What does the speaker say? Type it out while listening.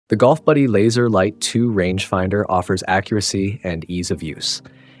The GolfBuddy Laser Lite 2 rangefinder offers accuracy and ease of use.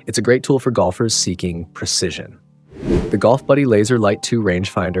 It's a great tool for golfers seeking precision. The GolfBuddy Laser Lite 2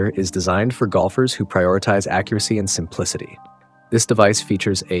 rangefinder is designed for golfers who prioritize accuracy and simplicity. This device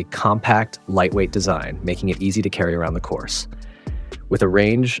features a compact, lightweight design, making it easy to carry around the course. With a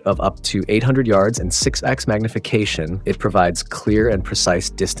range of up to 800 yards and 6x magnification, it provides clear and precise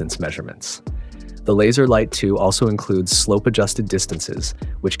distance measurements. The Laser Lite 2 also includes slope-adjusted distances,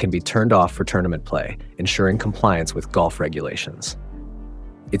 which can be turned off for tournament play, ensuring compliance with golf regulations.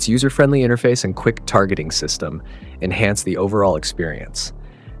 Its user-friendly interface and quick targeting system enhance the overall experience.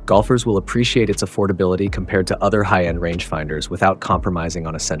 Golfers will appreciate its affordability compared to other high-end rangefinders without compromising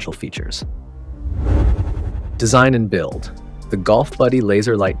on essential features. Design and build. The GolfBuddy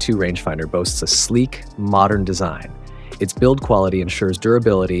Laser Lite 2 rangefinder boasts a sleek, modern design. Its build quality ensures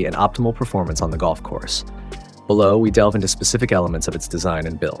durability and optimal performance on the golf course. Below, we delve into specific elements of its design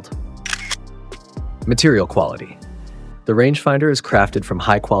and build. Material quality. The rangefinder is crafted from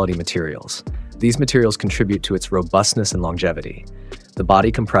high-quality materials. These materials contribute to its robustness and longevity. The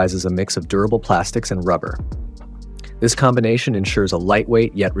body comprises a mix of durable plastics and rubber. This combination ensures a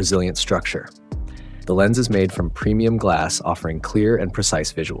lightweight yet resilient structure. The lens is made from premium glass, offering clear and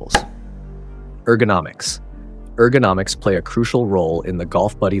precise visuals. Ergonomics. Ergonomics play a crucial role in the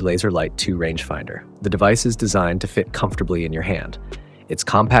GolfBuddy Laser Lite 2 rangefinder. The device is designed to fit comfortably in your hand. Its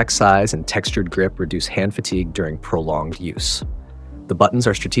compact size and textured grip reduce hand fatigue during prolonged use. The buttons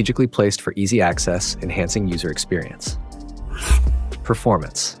are strategically placed for easy access, enhancing user experience.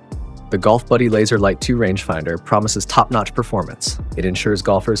 Performance. The GolfBuddy Laser Lite 2 rangefinder promises top-notch performance. It ensures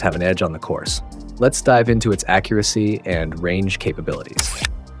golfers have an edge on the course. Let's dive into its accuracy and range capabilities.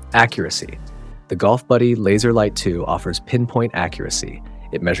 Accuracy. The GolfBuddy Laser Lite 2 offers pinpoint accuracy.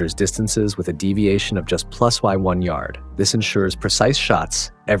 It measures distances with a deviation of just +1 yard. This ensures precise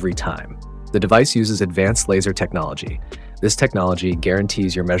shots every time. The device uses advanced laser technology. This technology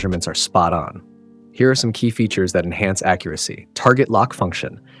guarantees your measurements are spot on. Here are some key features that enhance accuracy. Target lock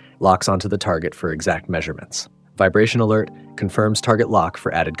function locks onto the target for exact measurements. Vibration alert confirms target lock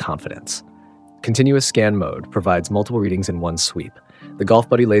for added confidence. Continuous scan mode provides multiple readings in one sweep. The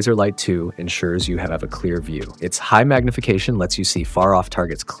GolfBuddy Laser Lite 2 ensures you have a clear view. Its high magnification lets you see far-off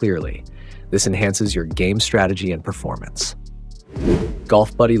targets clearly. This enhances your game strategy and performance.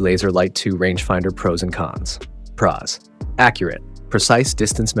 GolfBuddy Laser Lite 2 rangefinder pros and cons. Pros. Accurate, precise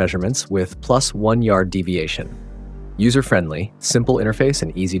distance measurements with +1 yard deviation. User-friendly, simple interface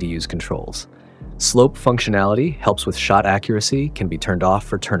and easy-to-use controls. Slope functionality helps with shot accuracy, can be turned off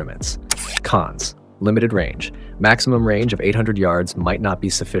for tournaments. Cons. Limited range. Maximum range of 800 yards might not be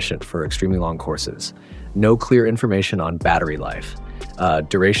sufficient for extremely long courses. No clear information on battery life.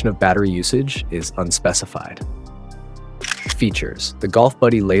 Duration of battery usage is unspecified. Features. The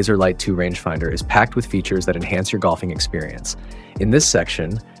GolfBuddy Laser Lite 2 rangefinder is packed with features that enhance your golfing experience. In this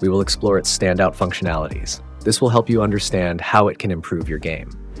section, we will explore its standout functionalities. This will help you understand how it can improve your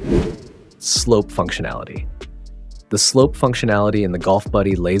game. Slope functionality. The slope functionality in the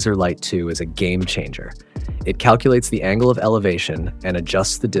GolfBuddy Laser Lite 2 is a game changer. It calculates the angle of elevation and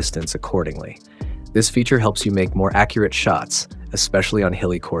adjusts the distance accordingly. This feature helps you make more accurate shots, especially on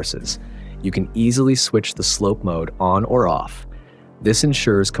hilly courses. You can easily switch the slope mode on or off. This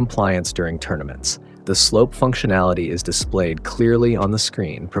ensures compliance during tournaments. The slope functionality is displayed clearly on the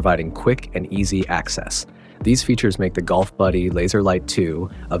screen, providing quick and easy access. These features make the GolfBuddy Laser Lite 2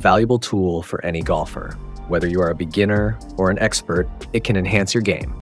 a valuable tool for any golfer. Whether you are a beginner or an expert, it can enhance your game.